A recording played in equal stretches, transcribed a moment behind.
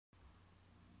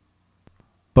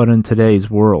But in today's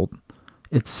world,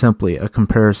 it's simply a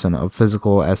comparison of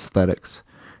physical aesthetics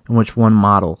in which one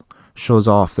model shows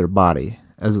off their body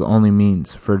as the only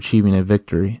means for achieving a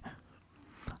victory.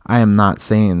 I am not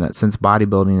saying that since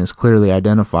bodybuilding is clearly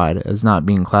identified as not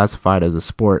being classified as a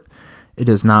sport, it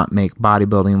does not make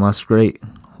bodybuilding less great,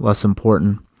 less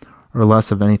important, or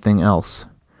less of anything else.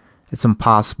 It's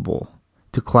impossible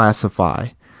to classify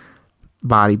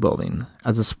bodybuilding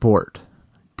as a sport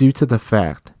due to the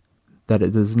fact that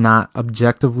it does not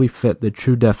objectively fit the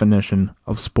true definition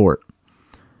of sport.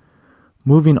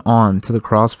 Moving on to the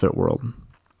CrossFit world,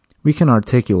 we can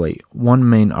articulate one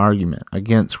main argument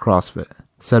against CrossFit,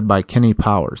 said by Kenny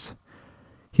Powers.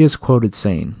 He is quoted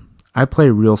saying, "I play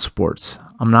real sports.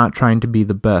 I'm not trying to be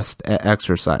the best at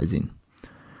exercising."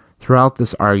 Throughout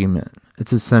this argument,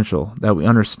 it's essential that we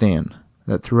understand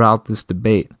that throughout this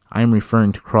debate, I am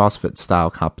referring to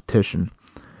CrossFit-style competition,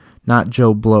 not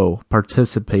Joe Blow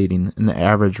participating in the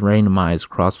average randomized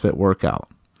CrossFit workout.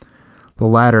 The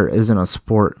latter isn't a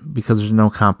sport because there's no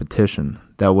competition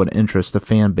that would interest a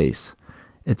fan base.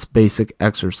 It's basic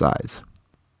exercise.